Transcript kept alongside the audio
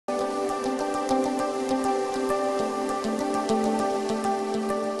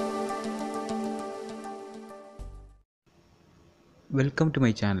Welcome to my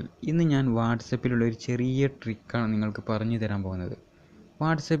channel. ഇന്ന് ഞാൻ വാട്സപ്പിലുള്ള ഒരു ചെറിയ ട്രിക്കാണ് നിങ്ങൾക്ക് പറഞ്ഞു തരാൻ പോകുന്നത്.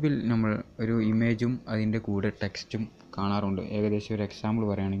 വാട്സപ്പിൽ നമ്മൾ ഒരു ഇമേജും അതിൻ്റെ കൂടെ ടെക്സ്റ്റും കാണാറുണ്ട്. ഏകദേശം ഒരു എക്സാമ്പിൾ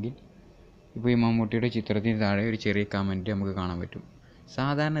പറയുകയാണെങ്കിൽ, ഇപ്പോൾ ഈ മമ്മൂട്ടിയുടെ ചിത്രത്തിന് താഴെ ഒരു ചെറിയ കമൻറ്റ് നമുക്ക് കാണാൻ പറ്റും.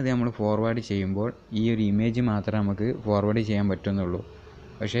 സാധാരണ ഇത് നമ്മൾ ഫോർവേഡ് ചെയ്യുമ്പോൾ ഈ ഒരു ഇമേജ് മാത്രമേ നമുക്ക് ഫോർവേഡ് ചെയ്യാൻ പറ്റുന്നുള്ളൂ.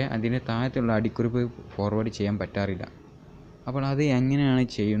 പക്ഷേ അതിന് താഴത്തുള്ള അടിക്കുറിപ്പ് ഫോർവേഡ് ചെയ്യാൻ പറ്റാറില്ല. അപ്പോൾ അത് എങ്ങനെയാണ്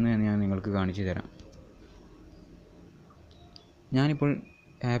ചെയ്യുന്നതെന്ന് ഞാൻ നിങ്ങൾക്ക് കാണിച്ചു തരാം. ഞാനിപ്പോൾ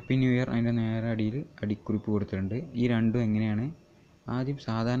ഹാപ്പി ന്യൂ ഇയർ അതിൻ്റെ നേരെ അടിയിൽ അടിക്കുറിപ്പ് കൊടുത്തിട്ടുണ്ട്. ഈ രണ്ടും എങ്ങനെയാണ് ആദ്യം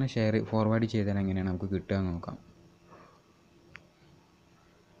സാധാരണ ഫോർവേഡ് ചെയ്താൽ എങ്ങനെയാണ് നമുക്ക് കിട്ടുക എന്ന് നോക്കാം.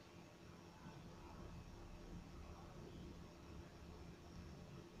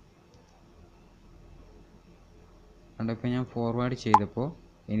 കണ്ടപ്പോൾ ഞാൻ ഫോർവേഡ് ചെയ്തപ്പോൾ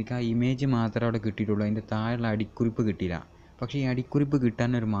എനിക്ക് ആ ഇമേജ് മാത്രമേ അവിടെ കിട്ടിയിട്ടുള്ളൂ. അതിൻ്റെ താഴെയുള്ള അടിക്കുറിപ്പ് കിട്ടിയില്ല. പക്ഷേ ഈ അടിക്കുറിപ്പ്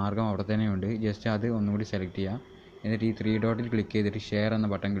കിട്ടാനൊരു മാർഗ്ഗം അവിടെ തന്നെ ഉണ്ട്. ജസ്റ്റ് അത് ഒന്നുകൂടി സെലക്ട് ചെയ്യാം. എന്നിട്ട് ഈ 3 ഡോട്ടിൽ ക്ലിക്ക് ചെയ്തിട്ട് ഷെയർ എന്ന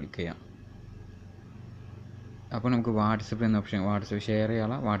ബട്ടൺ ക്ലിക്ക് ചെയ്യാം. അപ്പോൾ നമുക്ക് വാട്സപ്പ് എന്ന ഓപ്ഷൻ, വാട്സപ്പ് ഷെയർ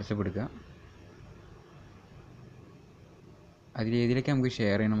ചെയ്യാനുള്ള വാട്സപ്പ് എടുക്കുക. അതിലേതിലേക്ക് നമുക്ക്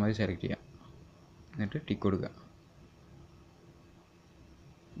ഷെയർ ചെയ്യണം അത് സെലക്ട് ചെയ്യാം. എന്നിട്ട് ടിക്ക് കൊടുക്കുക.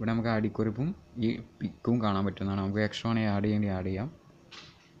 ഇവിടെ നമുക്ക് അടിക്കുറിപ്പും ഈ പിക്കും കാണാൻ പറ്റുന്നതാണ്. നമുക്ക് എക്സ്ട്രാ ആണെങ്കിൽ ആഡ് ചെയ്യാം.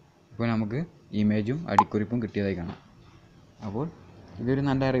 ഇപ്പോൾ നമുക്ക് ഇമേജും അടിക്കുറിപ്പും കിട്ടിയതായി കാണാം. അപ്പോൾ ഇതൊരു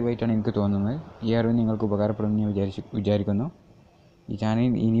നല്ല അറിവായിട്ടാണ് എനിക്ക് തോന്നുന്നത്. ഈ അറിവ് നിങ്ങൾക്ക് ഉപകാരപ്പെടുമെന്ന് ഞാൻ വിചാരിക്കുന്നു. ഈ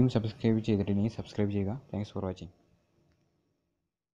ചാനൽ ഇനിയും സബ്സ്ക്രൈബ് ചെയ്തിട്ടില്ലെങ്കിൽ സബ്സ്ക്രൈബ് ചെയ്യുക. Thanks for watching.